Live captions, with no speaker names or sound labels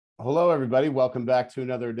Hello, everybody. Welcome back to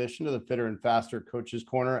another edition of the Fitter and Faster Coaches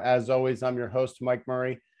Corner. As always, I'm your host, Mike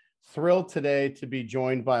Murray. Thrilled today to be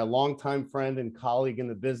joined by a longtime friend and colleague in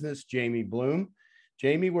the business, Jamie Bloom.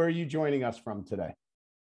 Jamie, where are you joining us from today?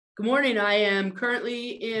 Good morning. I am currently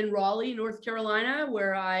in Raleigh, North Carolina,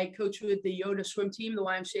 where I coach with the Yoda swim team, the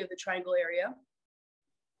YMCA of the Triangle area.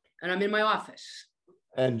 And I'm in my office.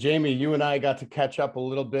 And Jamie, you and I got to catch up a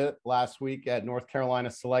little bit last week at North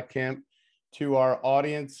Carolina Select Camp. To our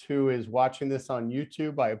audience who is watching this on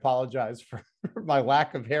YouTube, I apologize for my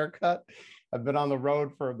lack of haircut. I've been on the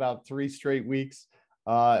road for about 3 straight weeks,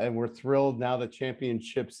 and we're thrilled now that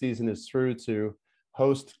championship season is through to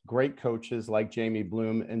host great coaches like Jamie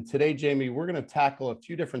Bloom. And today, Jamie, we're going to tackle a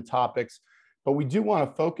few different topics, but we do want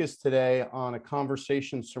to focus today on a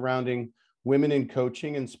conversation surrounding women in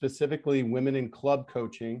coaching and specifically women in club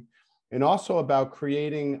coaching, and also about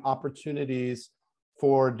creating opportunities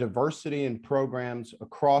for diversity in programs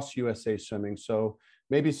across USA Swimming. So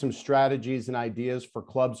maybe some strategies and ideas for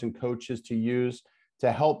clubs and coaches to use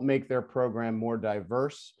to help make their program more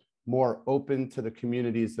diverse, more open to the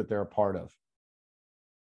communities that they're a part of.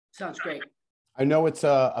 Sounds great. I know it's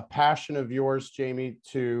a passion of yours, Jamie,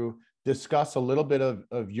 to discuss a little bit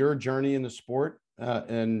of your journey in the sport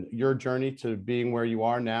and your journey to being where you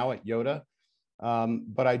are now at Yoda.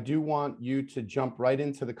 But I do want you to jump right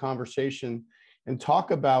into the conversation and talk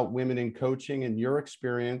about women in coaching and your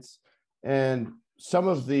experience and some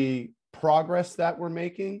of the progress that we're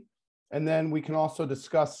making. And then we can also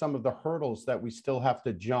discuss some of the hurdles that we still have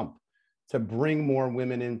to jump to bring more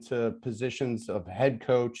women into positions of head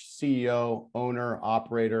coach, CEO, owner,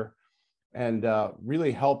 operator, and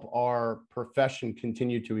really help our profession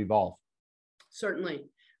continue to evolve. Certainly.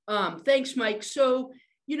 Thanks, Mike. So,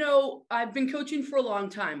 I've been coaching for a long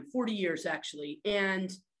time, 40 years actually.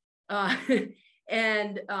 And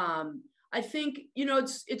I think,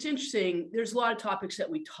 it's interesting. There's a lot of topics that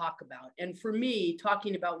we talk about. And for me,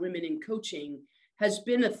 talking about women in coaching has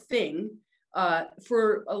been a thing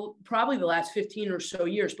for probably the last 15 or so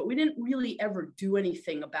years, but we didn't really ever do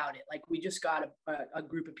anything about it. Like we just got a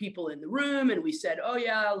group of people in the room and we said, oh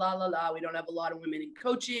yeah, la, la, la, we don't have a lot of women in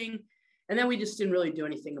coaching. And then we just didn't really do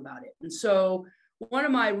anything about it. And so one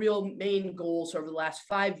of my real main goals over the last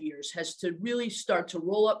 5 years has to really start to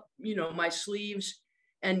roll up, my sleeves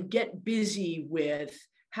and get busy with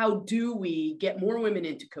how do we get more women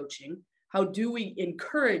into coaching? How do we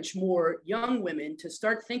encourage more young women to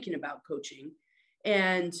start thinking about coaching?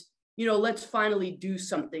 And, let's finally do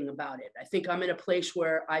something about it. I think I'm in a place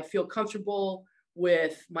where I feel comfortable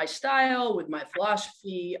with my style, with my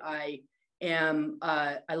philosophy. I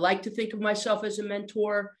like to think of myself as a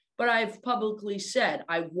mentor. But I've publicly said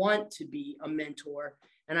I want to be a mentor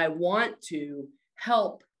and I want to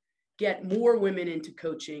help get more women into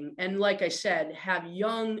coaching. And like I said, have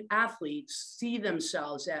young athletes see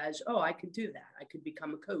themselves as, oh, I could do that. I could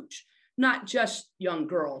become a coach, not just young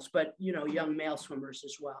girls, but, young male swimmers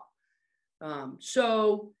as well.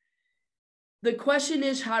 So the question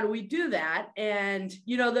is, how do we do that? And,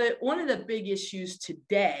 one of the big issues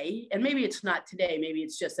today, and maybe it's not today, maybe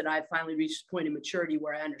it's just that I've finally reached a point of maturity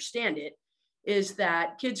where I understand it, is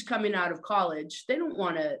that kids coming out of college, they don't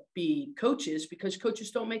want to be coaches because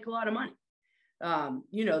coaches don't make a lot of money.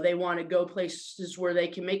 They want to go places where they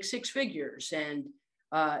can make 6 figures and,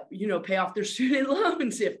 pay off their student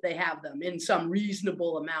loans if they have them in some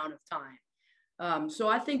reasonable amount of time. So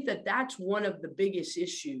I think that that's one of the biggest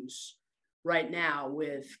issues right now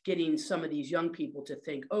with getting some of these young people to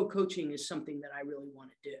think, oh, coaching is something that I really want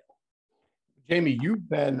to do. Jamie, you've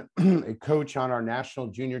been a coach on our national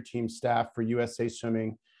junior team staff for USA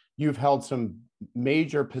Swimming. You've held some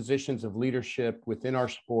major positions of leadership within our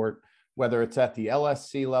sport, whether it's at the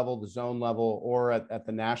LSC level, the zone level, or at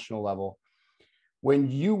the national level. When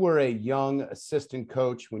you were a young assistant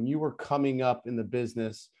coach, when you were coming up in the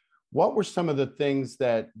business, what were some of the things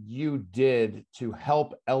that you did to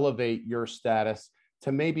help elevate your status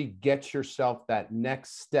to maybe get yourself that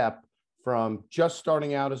next step from just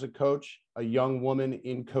starting out as a coach, a young woman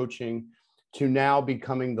in coaching, to now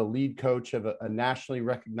becoming the lead coach of a nationally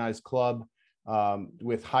recognized club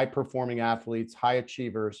with high-performing athletes, high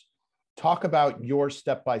achievers? Talk about your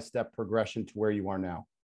step-by-step progression to where you are now.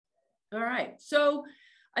 All right. So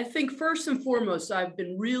I think first and foremost, I've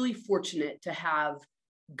been really fortunate to have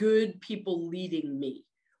good people leading me,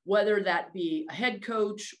 whether that be a head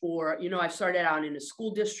coach or, I started out in a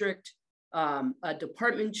school district, a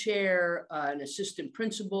department chair, an assistant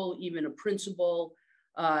principal, even a principal.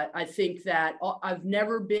 I think that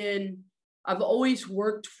I've always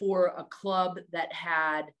worked for a club that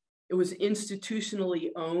it was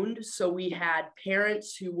institutionally owned. So we had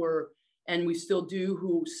parents who were and we still do,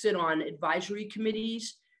 who sit on advisory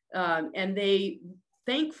committees. And they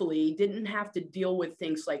thankfully didn't have to deal with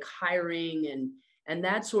things like hiring and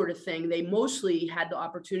that sort of thing. They mostly had the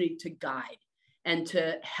opportunity to guide and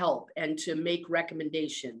to help and to make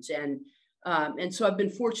recommendations. And so I've been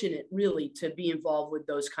fortunate really to be involved with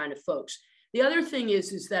those kind of folks. The other thing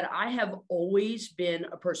is that I have always been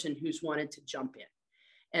a person who's wanted to jump in.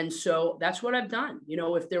 And so that's what I've done. You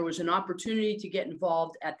know, if there was an opportunity to get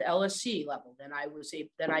involved at the LSC level, then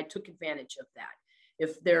I took advantage of that.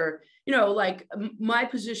 If there, you know, like my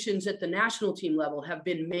positions at the national team level have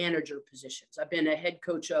been manager positions. I've been a head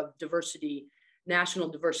coach of National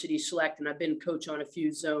Diversity Select, and I've been coach on a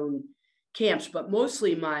few zone camps, but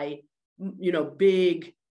mostly my, you know,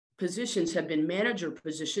 big positions have been manager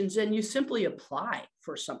positions, and you simply apply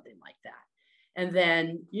for something like that. And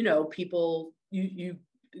then, you know, people,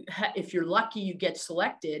 if you're lucky, you get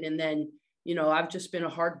selected. And then, you know, I've just been a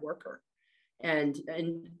hard worker. And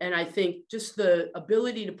I think just the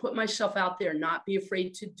ability to put myself out there, not be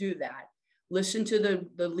afraid to do that, listen to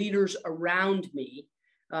the leaders around me,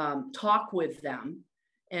 talk with them,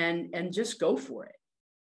 and just go for it.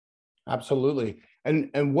 Absolutely.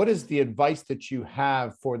 And what is the advice that you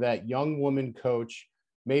have for that young woman coach?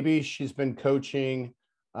 Maybe she's been coaching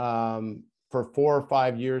for 4 or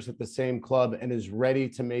 5 years at the same club and is ready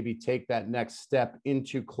to maybe take that next step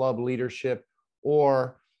into club leadership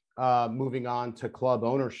or moving on to club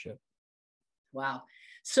ownership. Wow.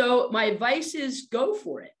 So my advice is go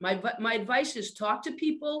for it. My advice is talk to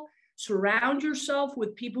people, surround yourself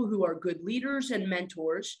with people who are good leaders and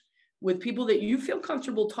mentors, with people that you feel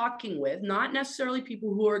comfortable talking with, not necessarily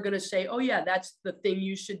people who are going to say, oh yeah, that's the thing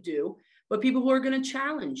you should do, but people who are going to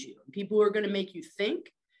challenge you, people who are going to make you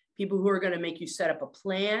think, people who are going to make you set up a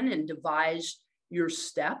plan and devise your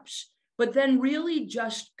steps, but then really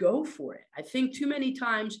just go for it. I think too many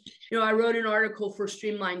times, you know, I wrote an article for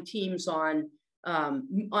Streamline Teams on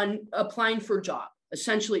applying for a job.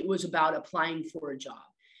 Essentially, it was about applying for a job.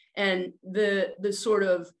 And the sort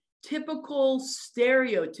of typical,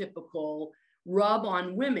 stereotypical rub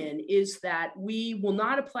on women is that we will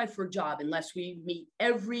not apply for a job unless we meet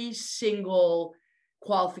every single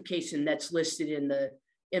qualification that's listed in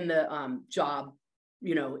the job,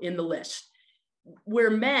 you know, in the list. Where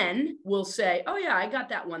men will say, oh yeah, I got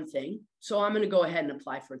that one thing, so I'm going to go ahead and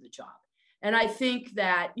apply for the job. And I think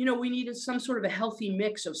that, you know, we need some sort of a healthy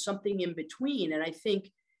mix of something in between. And I think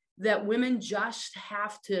that women just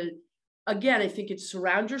have to, again, I think it's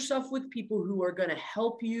surround yourself with people who are going to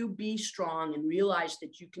help you be strong and realize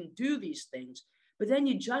that you can do these things, but then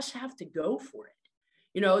you just have to go for it.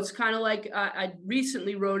 You know, it's kind of like I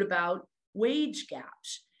recently wrote about wage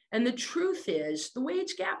gaps. And the truth is the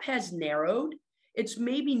wage gap has narrowed. It's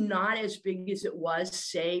maybe not as big as it was,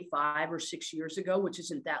 say, 5 or 6 years ago, which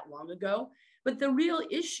isn't that long ago. But the real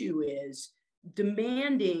issue is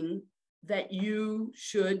demanding that you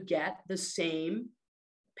should get the same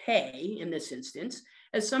pay, in this instance,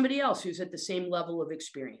 as somebody else who's at the same level of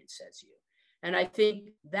experience as you. And I think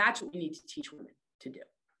that's what we need to teach women to do.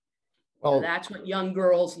 Well, that's what young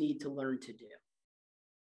girls need to learn to do.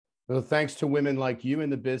 Well, thanks to women like you in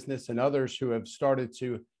the business and others who have started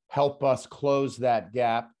to help us close that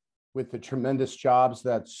gap with the tremendous jobs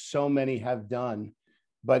that so many have done.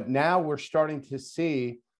 But now we're starting to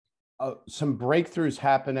see some breakthroughs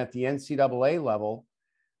happen at the NCAA level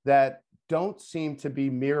that don't seem to be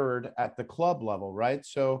mirrored at the club level, right?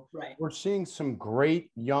 So We're seeing some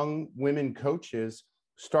great young women coaches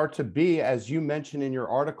start to be, as you mentioned in your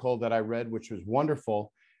article that I read, which was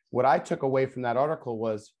wonderful. What I took away from that article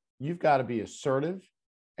was you've got to be assertive,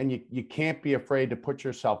 and you can't be afraid to put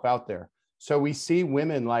yourself out there. So we see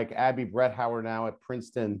women like Abby Bretthauer now at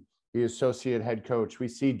Princeton, the associate head coach. We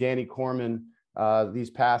see Danny Corman these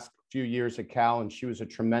past few years at Cal, and she was a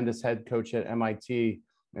tremendous head coach at MIT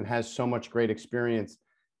and has so much great experience.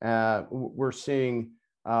 We're seeing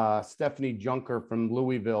Stephanie Junker from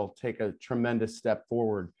Louisville take a tremendous step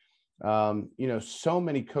forward. You know, so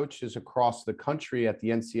many coaches across the country at the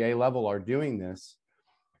NCAA level are doing this.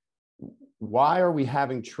 Why are we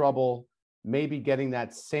having trouble maybe getting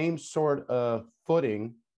that same sort of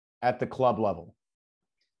footing at the club level?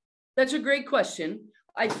 That's a great question.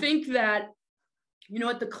 I think that, you know,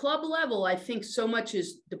 at the club level, I think so much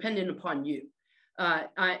is dependent upon you.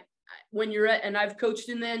 When you're at, and I've coached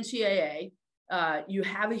in the NCAA, you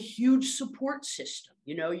have a huge support system.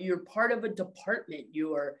 You know, you're part of a department.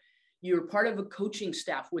 You're part of a coaching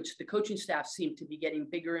staff, which the coaching staff seem to be getting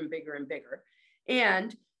bigger and bigger and bigger.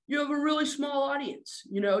 And you have a really small audience.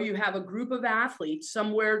 You know, you have a group of athletes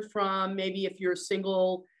somewhere from, maybe if you're a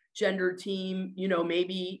single gender team, you know,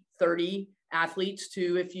 maybe 30 athletes,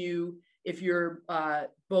 to if you if you're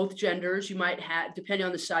both genders, you might have, depending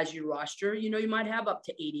on the size of your roster, you might have up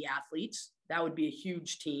to 80 athletes. That would be a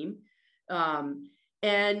huge team.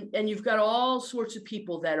 And you've got all sorts of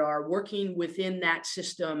people that are working within that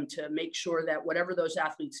system to make sure that whatever those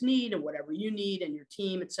athletes need and whatever you need and your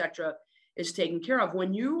team, et cetera, is taken care of.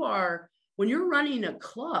 When you're running a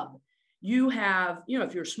club, you have,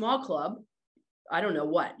 if you're a small club, I don't know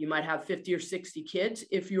what, you might have 50 or 60 kids.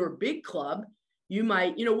 If you're a big club, you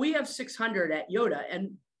might, we have 600 at Yoda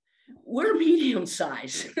and we're medium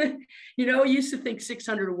size. I used to think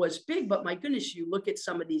 600 was big, but my goodness, you look at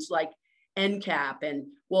some of these like NCAP and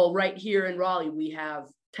right here in Raleigh, we have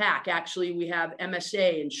TAC. Actually, we have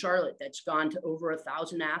MSA in Charlotte that's gone to over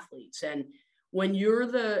 1,000 athletes. And when you're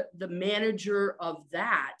the manager of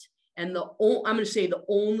that, and I'm going to say the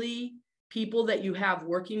only people that you have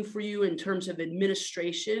working for you in terms of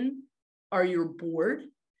administration are your board,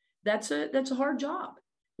 that's a hard job.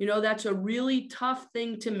 That's a really tough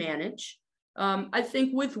thing to manage. I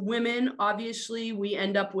think with women, obviously, we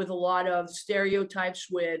end up with a lot of stereotypes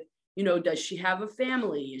with, does she have a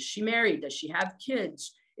family? Is she married? Does she have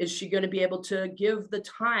kids? Is she going to be able to give the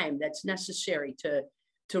time that's necessary to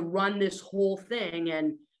run this whole thing?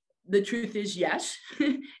 And the truth is, yes,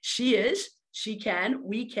 she is. She can.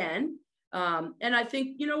 We can. And I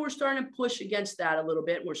think, we're starting to push against that a little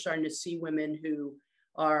bit. We're starting to see women who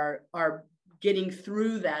are getting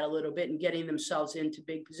through that a little bit and getting themselves into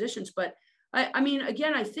big positions. But I mean,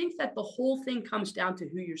 again, I think that the whole thing comes down to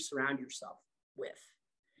who you surround yourself with.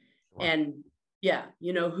 Wow. And yeah,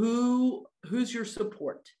 who's your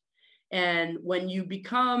support? And when you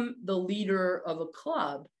become the leader of a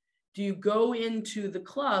club, do you go into the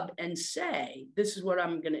club and say, this is what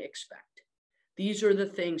I'm going to expect? These are the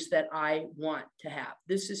things that I want to have.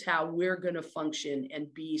 This is how we're going to function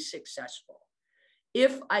and be successful.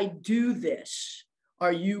 If I do this,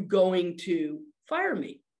 are you going to fire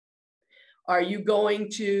me? Are you going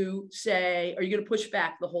to say, are you going to push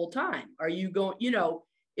back the whole time? Are you going,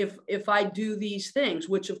 if I do these things,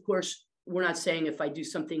 which of course, we're not saying if I do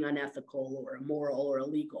something unethical or immoral or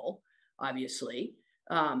illegal, obviously.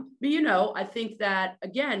 But, I think that,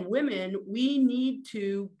 again, women, we need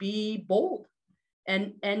to be bold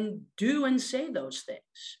and do and say those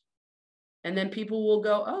things. And then people will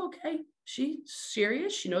go, oh, okay, she's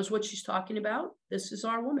serious. She knows what she's talking about. This is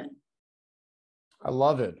our woman. I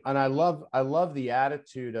love it. And I love the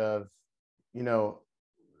attitude of,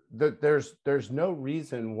 there's no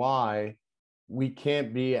reason why we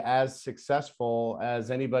can't be as successful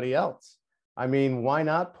as anybody else. I mean, why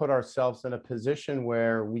not put ourselves in a position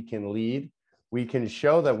where we can lead? We can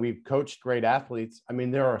show that we've coached great athletes. I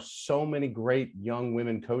mean, there are so many great young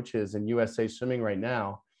women coaches in USA Swimming right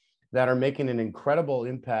now that are making an incredible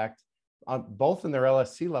impact on both in their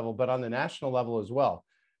LSC level, but on the national level as well.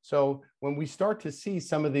 So when we start to see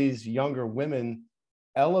some of these younger women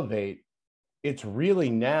elevate, it's really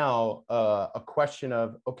now a question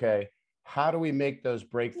of, okay, how do we make those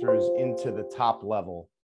breakthroughs into the top level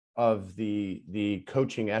of the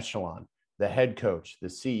coaching echelon, the head coach, the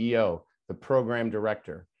CEO, the program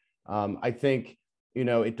director? I think,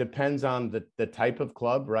 it depends on the type of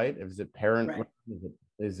club, right? Is it parent run?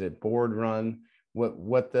 Is it board run?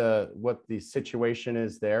 What the situation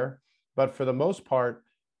is there? But for the most part,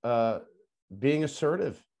 being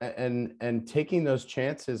assertive and taking those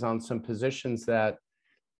chances on some positions that,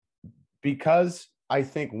 because I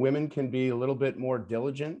think women can be a little bit more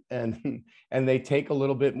diligent and they take a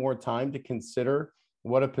little bit more time to consider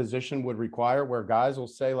what a position would require, where guys will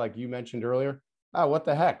say, like you mentioned earlier, oh, what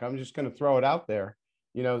the heck, I'm just going to throw it out there.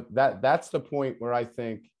 That's the point where I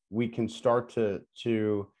think we can start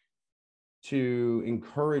to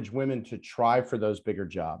encourage women to try for those bigger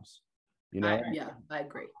jobs. I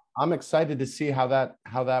agree. I'm excited to see how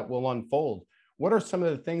that will unfold. What are some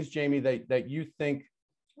of the things, Jamie, that you think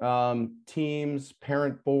teams,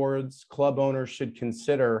 parent boards, club owners should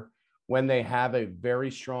consider when they have a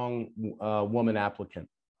very strong woman applicant?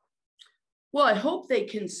 Well, I hope they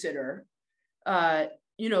consider,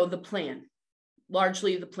 the plan,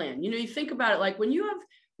 largely the plan. You think about it, like when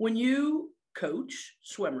you coach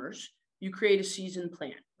swimmers, you create a season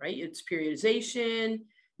plan, right? It's periodization.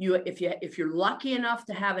 If you're lucky enough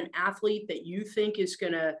to have an athlete that you think is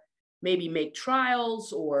going to maybe make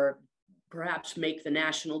trials or perhaps make the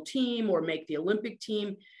national team or make the Olympic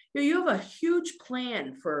team, you have a huge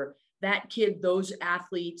plan for that kid, those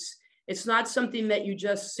athletes. It's not something that you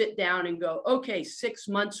just sit down and go, okay, 6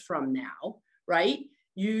 months from now, right?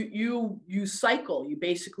 You cycle, you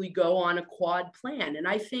basically go on a quad plan. And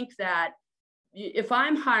I think that if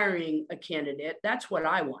I'm hiring a candidate, that's what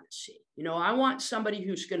I want to see. I want somebody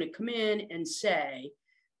who's going to come in and say,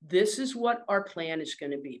 this is what our plan is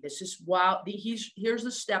going to be. This is here's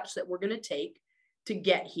the steps that we're going to take to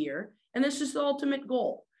get here. And this is the ultimate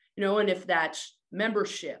goal, and if that's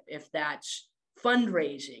membership, if that's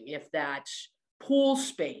fundraising, if that's pool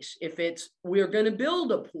space, if it's, we're going to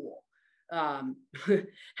build a pool,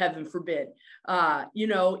 heaven forbid,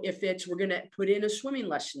 if it's, we're going to put in a swimming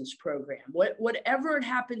lessons program, whatever it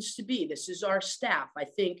happens to be, this is our staff. I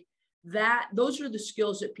think that those are the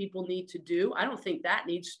skills that people need to do. I don't think that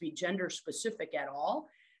needs to be gender specific at all.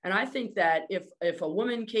 And I think that if a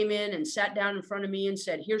woman came in and sat down in front of me and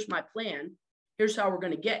said, here's my plan, here's how we're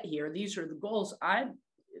going to get here, these are the goals,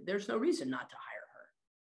 there's no reason not to hire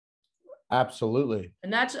her. Absolutely.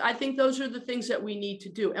 And I think those are the things that we need to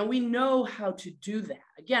do. And we know how to do that.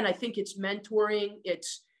 Again, I think it's mentoring.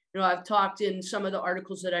 It's, I've talked in some of the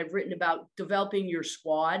articles that I've written about developing your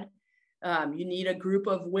squad. You need a group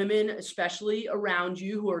of women, especially around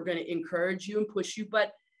you, who are going to encourage you and push you.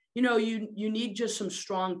 But, you need just some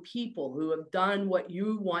strong people who have done what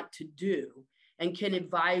you want to do and can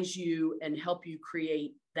advise you and help you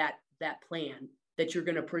create that plan that you're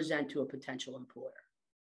going to present to a potential employer.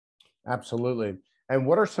 Absolutely. And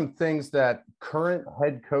what are some things that current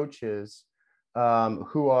head coaches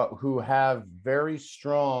who have very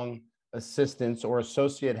strong assistants or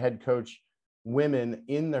associate head coach women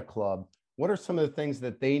in their club, what are some of the things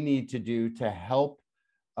that they need to do to help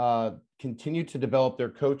continue to develop their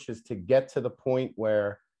coaches to get to the point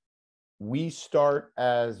where we start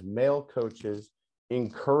as male coaches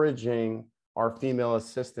encouraging our female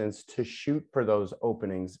assistants to shoot for those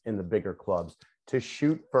openings in the bigger clubs, to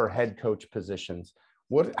shoot for head coach positions?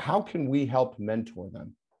 How can we help mentor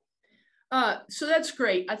them? So that's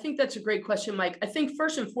great. I think that's a great question, Mike. I think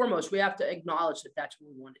first and foremost, we have to acknowledge that that's what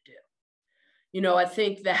we want to do. I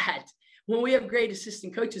think that when we have great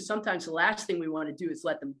assistant coaches, sometimes the last thing we want to do is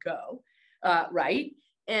let them go, right?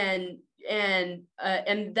 And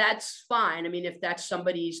that's fine. I mean, if that's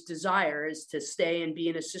somebody's desire is to stay and be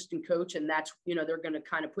an assistant coach, and that's, they're going to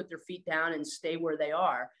kind of put their feet down and stay where they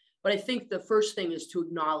are. But I think the first thing is to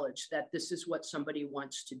acknowledge that this is what somebody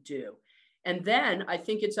wants to do. And then I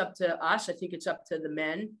think it's up to us. I think it's up to the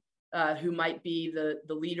men who might be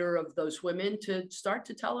the leader of those women to start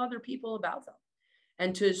to tell other people about them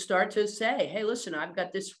and to start to say, hey, listen, I've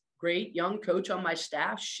got this great young coach on my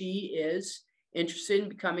staff. She is interested in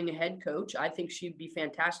becoming a head coach. I think she'd be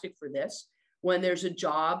fantastic for this. When there's a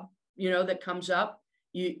job, that comes up,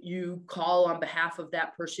 you call on behalf of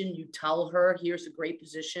that person. You tell her, here's a great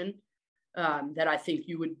position that I think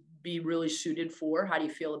you would be really suited for. How do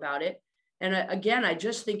you feel about it? And again, I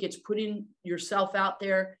just think it's putting yourself out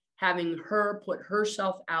there, having her put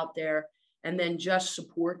herself out there, and then just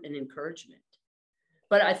support and encouragement.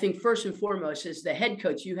 But I think first and foremost, as the head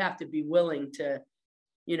coach, you have to be willing to,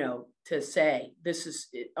 to say,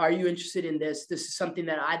 are you interested in this? This is something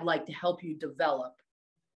that I'd like to help you develop.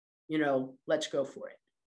 Let's go for it.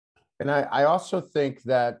 And I also think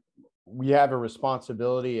that we have a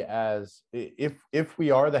responsibility as if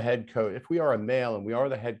we are the head coach, if we are a male and we are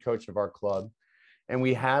the head coach of our club and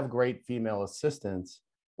we have great female assistants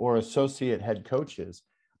or associate head coaches,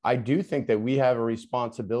 I do think that we have a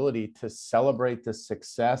responsibility to celebrate the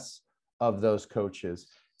success of those coaches,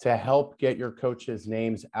 to help get your coaches'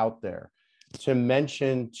 names out there, to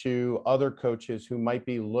mention to other coaches who might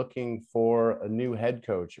be looking for a new head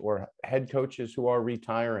coach or head coaches who are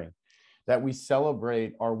retiring, that we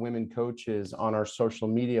celebrate our women coaches on our social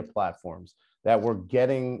media platforms, that we're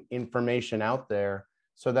getting information out there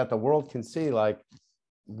so that the world can see, like,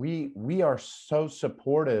 we are so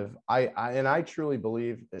supportive. I truly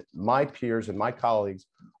believe that my peers and my colleagues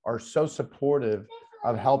are so supportive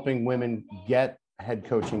of helping women get head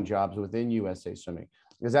coaching jobs within USA Swimming.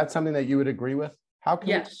 Is that something that you would agree with? How can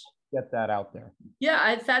Yes. we get that out there?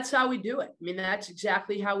 Yeah, that's how we do it. I mean, that's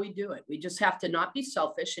exactly how we do it. We just have to not be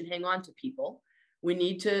selfish and hang on to people. We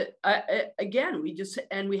need to, again,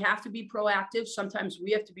 we have to be proactive. Sometimes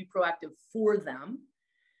we have to be proactive for them.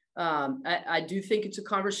 I do think it's a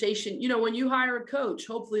conversation, when you hire a coach,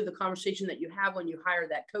 hopefully the conversation that you have when you hire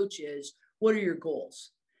that coach is, what are your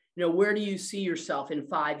goals? Where do you see yourself in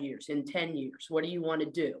 5 years, in 10 years? What do you want to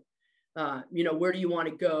do? Where do you want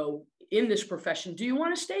to go in this profession? Do you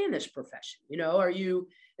want to stay in this profession? Are you,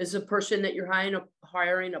 as a person that you're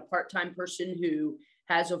hiring a part-time person who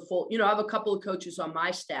has a full, I have a couple of coaches on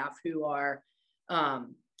my staff who are,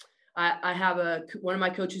 I have one of my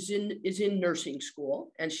coaches is in nursing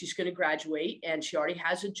school, and she's going to graduate, and she already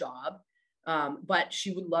has a job, but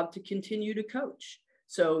she would love to continue to coach.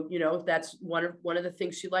 So, that's one of the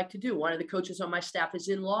things she'd like to do. One of the coaches on my staff is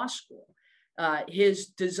in law school. His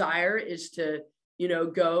desire is to,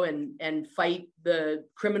 go and fight the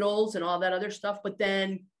criminals and all that other stuff, but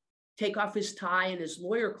then take off his tie and his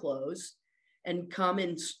lawyer clothes and come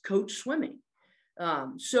and coach swimming.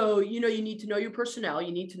 So, you need to know your personnel.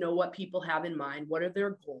 You need to know what people have in mind. What are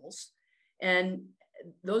their goals? And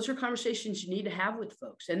those are conversations you need to have with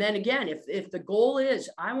folks. And then again, if the goal is,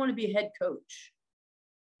 I want to be a head coach,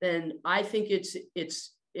 then I think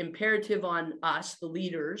it's imperative on us, the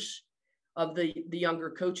leaders of the younger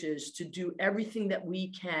coaches, to do everything that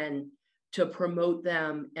we can to promote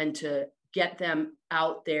them and to get them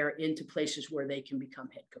out there into places where they can become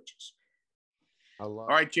head coaches. All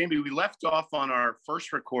right, Jamie, we left off on our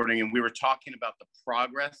first recording and we were talking about the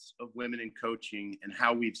progress of women in coaching and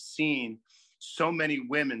how we've seen so many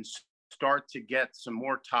women start to get some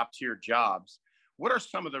more top tier jobs. What are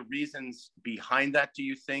some of the reasons behind that, do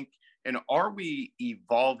you think? And are we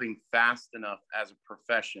evolving fast enough as a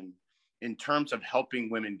profession in terms of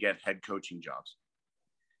helping women get head coaching jobs?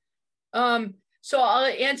 So I'll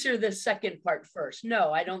answer the second part first.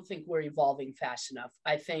 No, I don't think we're evolving fast enough.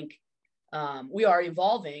 I think we are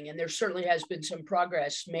evolving, and there certainly has been some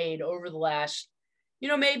progress made over the last,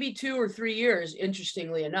 maybe 2 or 3 years,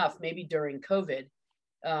 interestingly enough, maybe during COVID.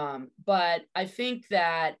 But I think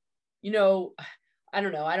that, I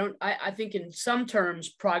don't know. I think in some terms,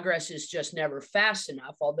 progress is just never fast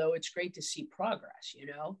enough, although it's great to see progress,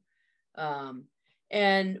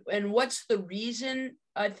 and what's the reason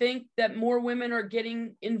I think that more women are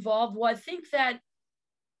getting involved? Well, I think that,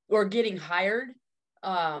 or getting hired.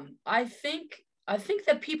 I think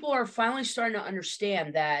that people are finally starting to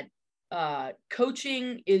understand that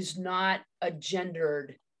coaching is not a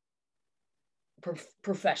gendered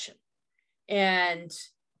profession. And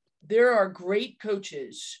there are great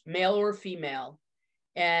coaches, male or female,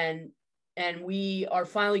 and we are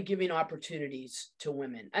finally giving opportunities to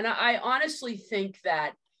women. And I honestly think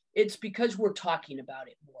that it's because we're talking about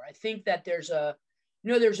it more. I think that there's a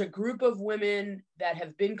group of women that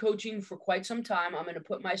have been coaching for quite some time. I'm going to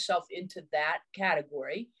put myself into that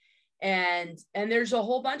category. And there's a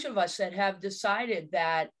whole bunch of us that have decided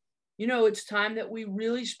that, it's time that we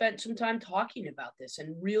really spent some time talking about this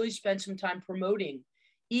and really spent some time promoting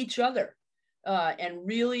each other, and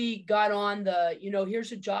really got on the,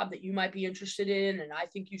 here's a job that you might be interested in, and I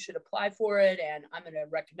think you should apply for it, and I'm going to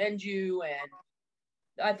recommend you. And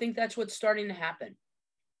I think that's what's starting to happen.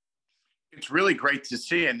 It's really great to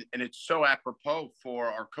see. And it's so apropos for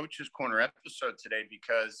our Coaches Corner episode today,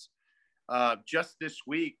 because just this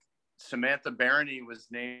week, Samantha Barony was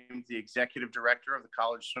named the executive director of the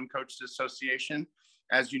College Swim Coaches Association.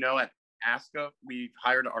 As you know, at ASCA, we've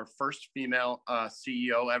hired our first female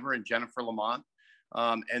CEO ever, in Jennifer Lamont.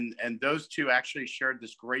 And those two actually shared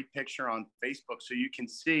this great picture on Facebook. So you can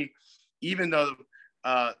see, even though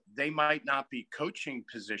they might not be coaching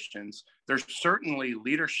positions, there's certainly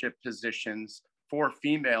leadership positions for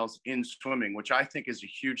females in swimming, which I think is a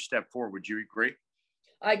huge step forward. Would you agree?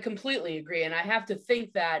 I completely agree. And I have to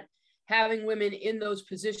think that having women in those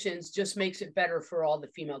positions just makes it better for all the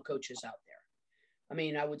female coaches out there. I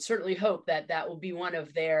mean, I would certainly hope that that will be one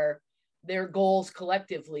of their goals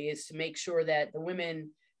collectively, is to make sure that the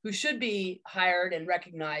women who should be hired and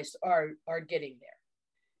recognized are getting there.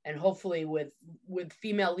 And hopefully with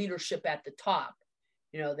female leadership at the top,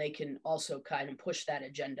 they can also kind of push that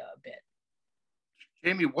agenda a bit.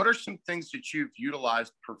 Jamie, what are some things that you've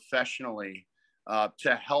utilized professionally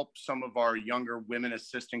to help some of our younger women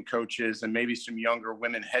assistant coaches and maybe some younger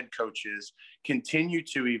women head coaches continue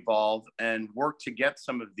to evolve and work to get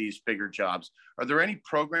some of these bigger jobs? Are there any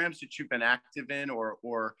programs that you've been active in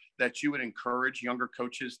or that you would encourage younger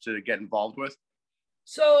coaches to get involved with?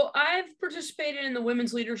 So I've participated in the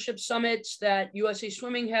Women's Leadership Summits that USA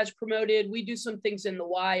Swimming has promoted. We do some things in the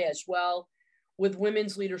Y as well with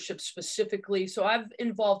women's leadership specifically. So I've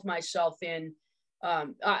involved myself in,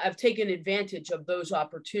 I've taken advantage of those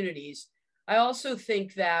opportunities. I also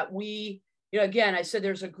think that we, again, I said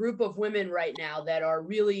there's a group of women right now that are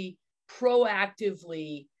really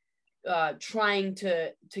proactively trying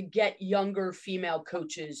to get younger female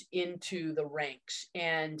coaches into the ranks.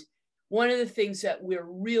 And one of the things that we're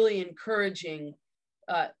really encouraging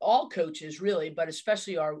all coaches really, but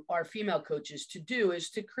especially our female coaches to do,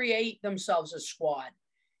 is to create themselves a squad,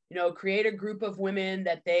 create a group of women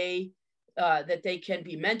that they can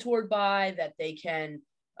be mentored by, that they can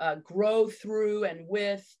grow through and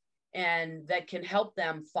with, and that can help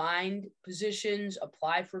them find positions,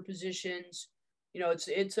 apply for positions.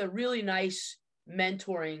 It's a really nice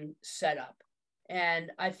mentoring setup.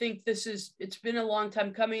 And I think it's been a long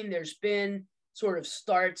time coming. There's been sort of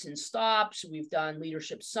starts and stops. We've done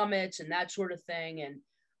leadership summits and that sort of thing. And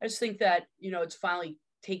I just think that, it's finally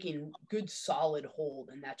taking good solid hold,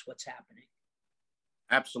 and that's what's happening.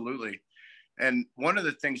 Absolutely. And one of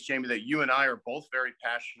the things, Jamie, that you and I are both very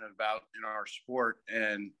passionate about in our sport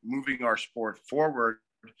and moving our sport forward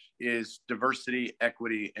is diversity,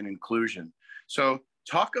 equity, and inclusion. So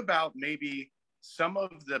talk about maybe some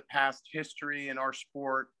of the past history in our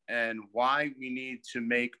sport and why we need to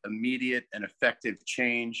make immediate and effective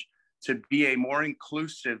change to be a more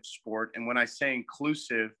inclusive sport. And when I say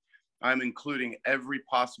inclusive, I'm including every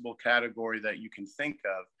possible category that you can think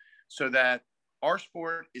of, so that our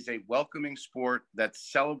sport is a welcoming sport that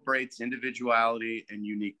celebrates individuality and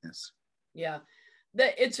uniqueness. Yeah,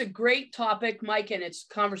 it's a great topic, Mike, and it's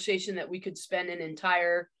a conversation that we could spend an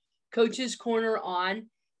entire Coach's Corner on.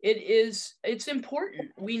 It's important.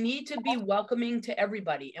 We need to be welcoming to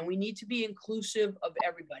everybody, and we need to be inclusive of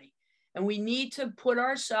everybody. And we need to put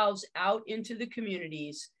ourselves out into the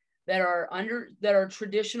communities that are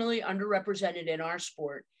traditionally underrepresented in our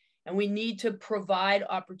sport. And we need to provide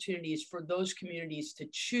opportunities for those communities to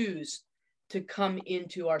choose to come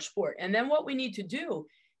into our sport. And then what we need to do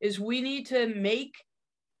is we need to make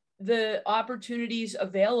the opportunities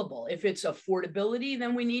available. If it's affordability,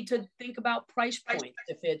 then we need to think about price points.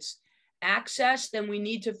 If it's access, then we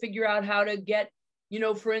need to figure out how to get,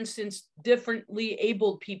 for instance, differently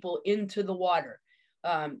abled people into the water.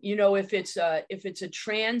 If it's a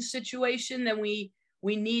trans situation, then we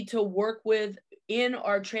need to work in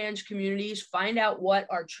our trans communities, find out what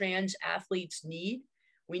our trans athletes need.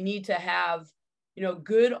 We need to have,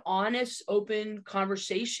 good, honest, open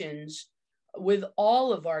conversations with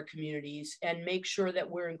all of our communities and make sure that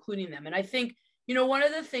we're including them. And I think, one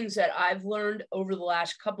of the things that I've learned over the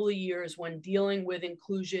last couple of years when dealing with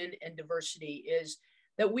inclusion and diversity is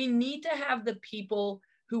that we need to have the people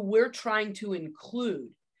who we're trying to include,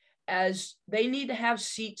 as they need to have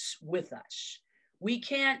seats with us. We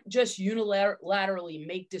can't just unilaterally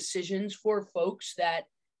make decisions for folks that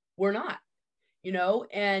we're not,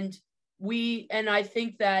 and I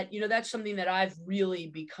think that, that's something that I've really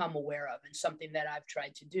become aware of and something that I've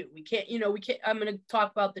tried to do. We can't, I'm going to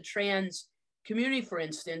talk about the trans community, for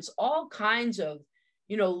instance. All kinds of,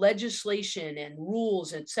 legislation and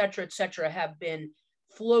rules, et cetera, have been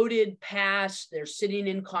floated, passed, they're sitting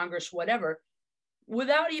in Congress, whatever,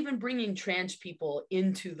 without even bringing trans people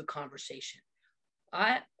into the conversation.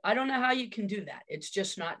 I don't know how you can do that. It's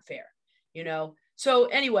just not fair, So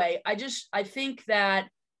anyway, I think that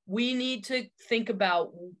we need to think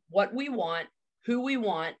about what we want, who we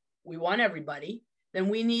want everybody. Then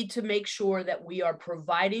we need to make sure that we are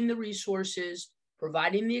providing the resources,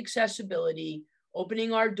 providing the accessibility,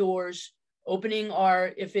 opening our doors,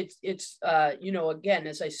 if it's again,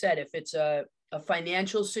 as I said, if it's a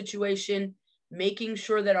financial situation, making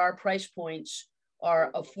sure that our price points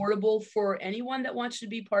are affordable for anyone that wants to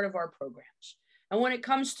be part of our programs. And when it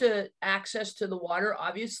comes to access to the water,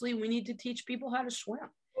 obviously we need to teach people how to swim.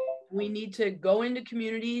 We need to go into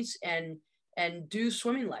communities and do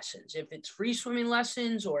swimming lessons. If it's free swimming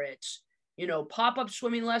lessons, or it's, pop-up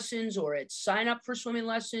swimming lessons, or it's sign up for swimming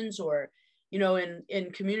lessons, or,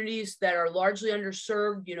 in communities that are largely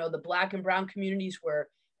underserved, the Black and brown communities where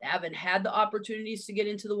they haven't had the opportunities to get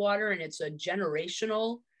into the water and it's a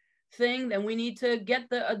generational thing, then we need to get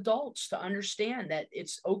the adults to understand that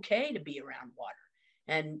it's okay to be around water.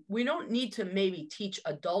 And we don't need to maybe teach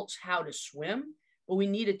adults how to swim, but we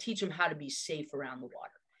need to teach them how to be safe around the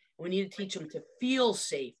water. We need to teach them to feel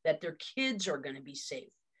safe, that their kids are going to be safe.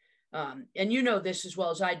 And you know this as well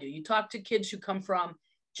as I do. You talk to kids who come from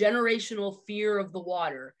generational fear of the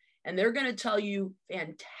water, and they're going to tell you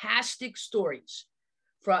fantastic stories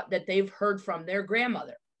that they've heard from their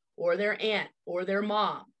grandmother or their aunt or their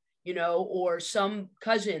mom, or some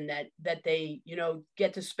cousin that they,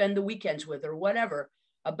 get to spend the weekends with or whatever,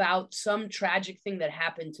 about some tragic thing that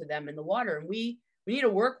happened to them in the water. And we need to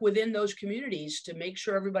work within those communities to make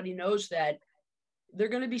sure everybody knows that they're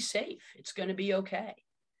going to be safe. It's going to be okay.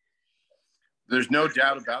 There's no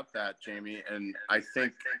doubt about that, Jamie. And I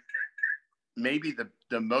think maybe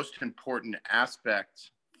the most important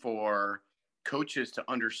aspect for coaches to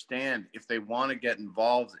understand, if they want to get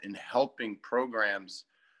involved in helping programs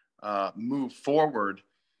move forward,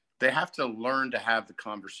 they have to learn to have the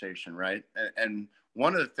conversation, right? And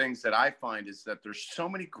one of the things that I find is that there's so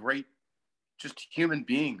many great just human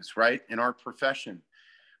beings, right, in our profession,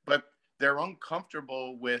 but they're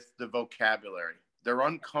uncomfortable with the vocabulary. They're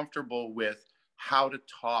uncomfortable with how to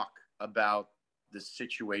talk about the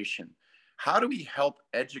situation. How do we help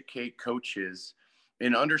educate coaches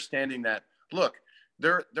in understanding that, look,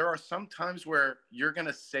 there are some times where you're going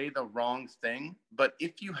to say the wrong thing, but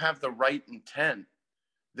if you have the right intent,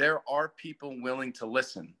 there are people willing to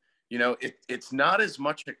listen. You know, it's not as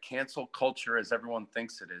much a cancel culture as everyone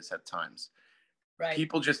thinks it is at times. Right.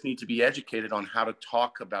 People just need to be educated on how to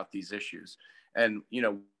talk about these issues. And, you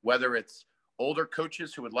know, whether it's older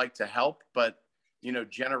coaches who would like to help, but, you know,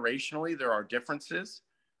 generationally, there are differences.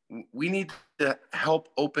 We need to help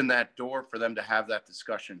open that door for them to have that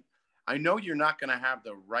discussion. I know you're not going to have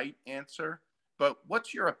the right answer, but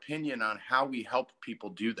what's your opinion on how we help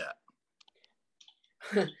people do that?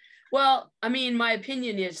 Well, I mean, my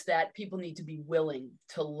opinion is that people need to be willing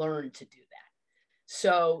to learn to do that.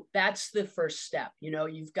 So that's the first step. You know,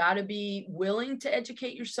 you've got to be willing to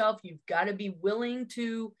educate yourself. You've got to be willing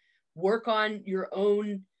to work on your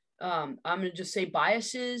own, I'm going to just say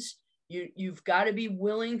biases. You've got to be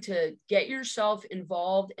willing to get yourself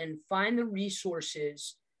involved and find the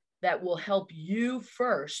resources that will help you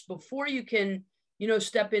first before you can, you know,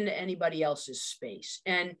 step into anybody else's space.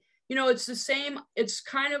 And, you know, it's the same. It's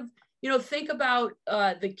kind of, you know, think about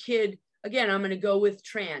the kid. Again, I'm going to go with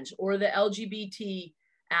trans or the LGBT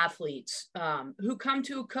athletes who come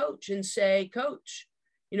to a coach and say, Coach,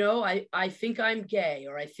 you know, I think I'm gay,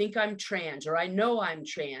 or I think I'm trans, or I know I'm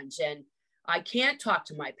trans, and I can't talk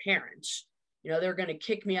to my parents. You know, they're going to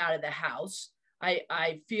kick me out of the house.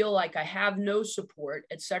 I feel like I have no support,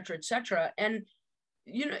 et cetera, et cetera. And,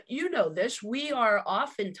 you know this, we are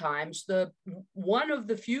oftentimes one of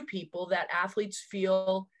the few people that athletes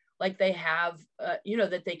feel like they have, you know,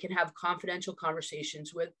 that they can have confidential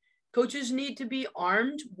conversations with. Coaches need to be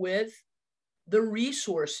armed with the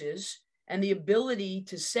resources and the ability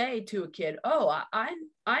to say to a kid, oh,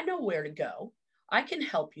 I know where to go. I can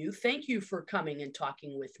help you. Thank you for coming and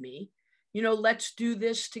talking with me. You know, let's do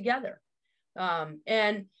this together.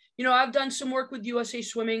 And, you know, I've done some work with USA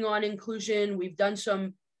Swimming on inclusion. We've done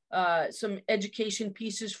some education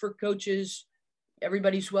pieces for coaches.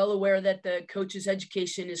 Everybody's well aware that the coaches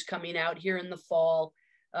education is coming out here in the fall.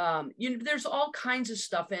 You know, there's all kinds of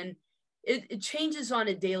stuff, and it changes on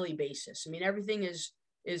a daily basis. I mean, everything is,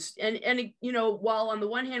 you know, while on the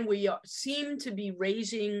one hand, we seem to be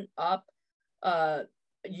raising up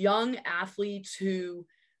young athletes who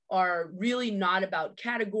are really not about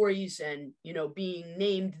categories and, you know, being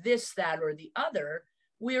named this, that, or the other,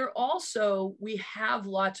 we have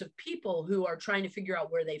lots of people who are trying to figure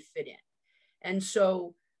out where they fit in. And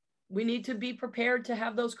so we need to be prepared to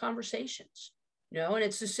have those conversations, you know, and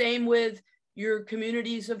it's the same with your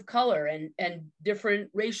communities of color and different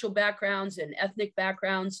racial backgrounds and ethnic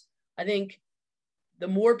backgrounds. I think the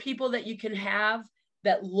more people that you can have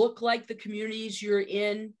that look like the communities you're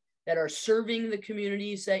in, that are serving the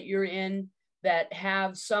communities that you're in, that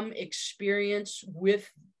have some experience with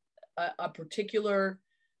a particular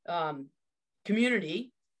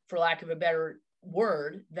community, for lack of a better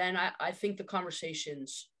word, then I think the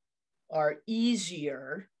conversations are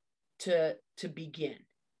easier to begin.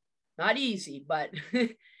 Not easy, but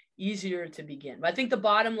easier to begin. But I think the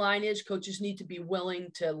bottom line is coaches need to be willing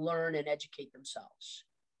to learn and educate themselves.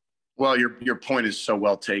 Well, your point is so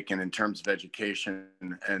well taken in terms of education.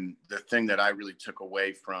 And the thing that I really took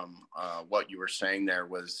away from what you were saying there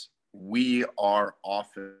was we are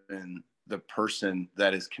often the person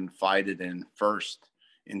that is confided in first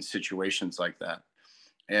in situations like that.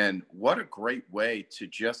 And what a great way to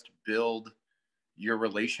just build your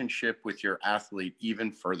relationship with your athlete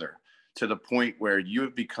even further, to the point where you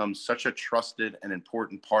have become such a trusted and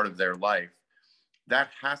important part of their life. That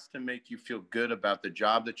has to make you feel good about the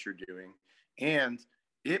job that you're doing. And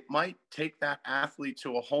it might take that athlete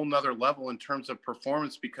to a whole nother level in terms of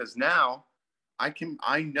performance, because now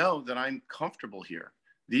I know that I'm comfortable here.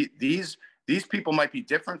 These people might be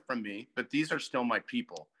different from me, but these are still my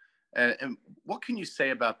people. And what can you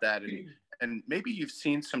say about that? And maybe you've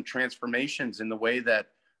seen some transformations in the way that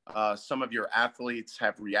some of your athletes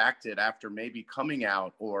have reacted after maybe coming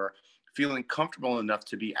out or feeling comfortable enough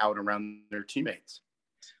to be out around their teammates.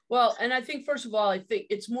 Well, and I think, first of all, I think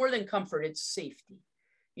it's more than comfort, it's safety.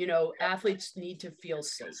 You know, athletes need to feel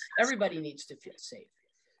safe. Everybody needs to feel safe.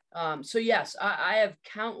 So yes, I've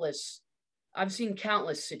seen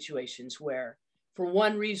countless situations where for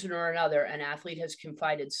one reason or another, an athlete has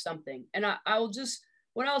confided something. And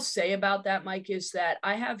what I'll say about that, Mike, is that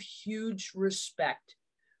I have huge respect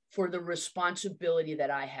for the responsibility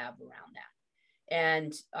that I have around that.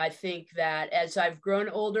 And I think that as I've grown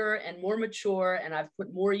older and more mature, and I've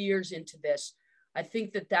put more years into this, I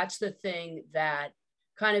think that that's the thing that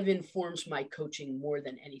kind of informs my coaching more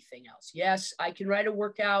than anything else. Yes, I can write a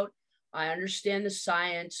workout. I understand the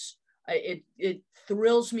science. It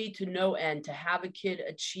thrills me to no end to have a kid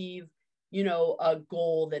achieve, you know, a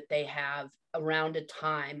goal that they have around a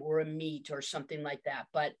time or a meet or something like that.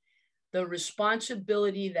 But the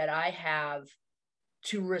responsibility that I have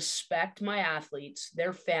to respect my athletes,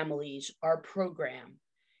 their families, our program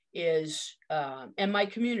is, and my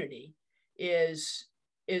community is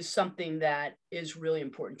something that is really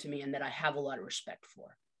important to me and that I have a lot of respect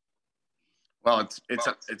for. Well,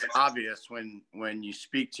 it's obvious when you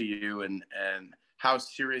speak to you and how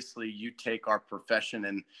seriously you take our profession.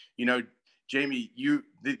 And, you know, Jamie,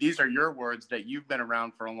 these are your words that you've been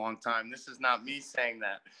around for a long time. This is not me saying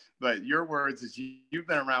that, but your words is you've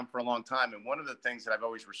been around for a long time. And one of the things that I've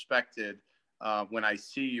always respected when I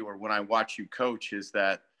see you or when I watch you coach is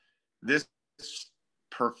that this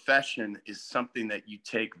profession is something that you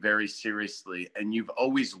take very seriously. And you've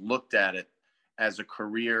always looked at it as a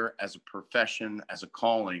career, as a profession, as a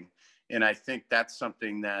calling. And I think that's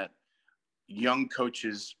something that young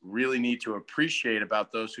coaches really need to appreciate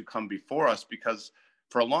about those who come before us, because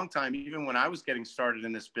for a long time, even when I was getting started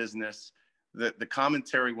in this business, the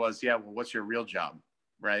commentary was, yeah, well, what's your real job?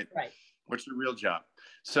 Right. What's your real job?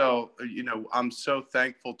 So, you know, I'm so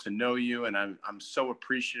thankful to know you, and I'm so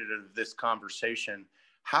appreciative of this conversation.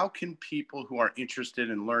 How can people who are interested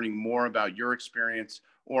in learning more about your experience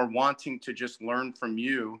or wanting to just learn from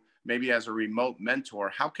you, maybe as a remote mentor,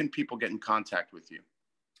 how can people get in contact with you?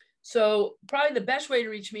 So probably the best way to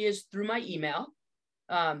reach me is through my email.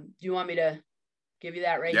 Do you want me to give you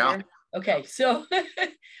that right here? Okay. So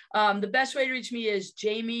the best way to reach me is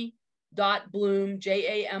jamie.bloom,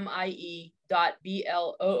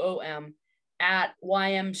 JAMIE.BLOOM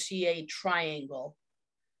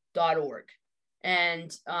 @YMCAtriangle.org.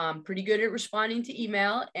 And pretty good at responding to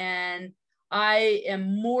email. And I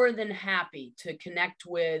am more than happy to connect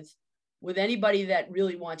with anybody that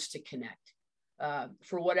really wants to connect.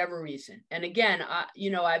 For whatever reason. And again,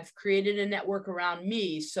 I've created a network around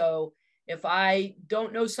me. So if I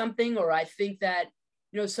don't know something, or I think that,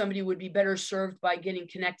 somebody would be better served by getting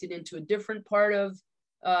connected into a different part of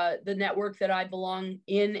the network that I belong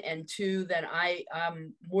in and to, then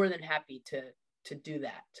I'm more than happy to do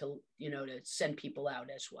that, to send people out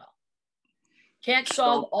as well. Can't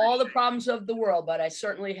solve all the problems of the world, but I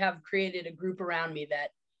certainly have created a group around me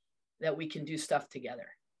that we can do stuff together.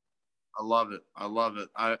 I love it. I love it.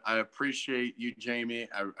 I appreciate you, Jamie.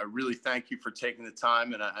 I really thank you for taking the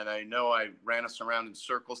time. And I know I ran us around in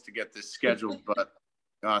circles to get this scheduled, but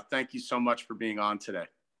thank you so much for being on today.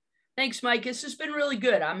 Thanks, Mike. This has been really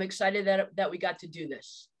good. I'm excited that we got to do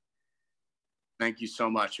this. Thank you so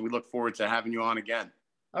much. And we look forward to having you on again.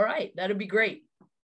 All right. That'd be great.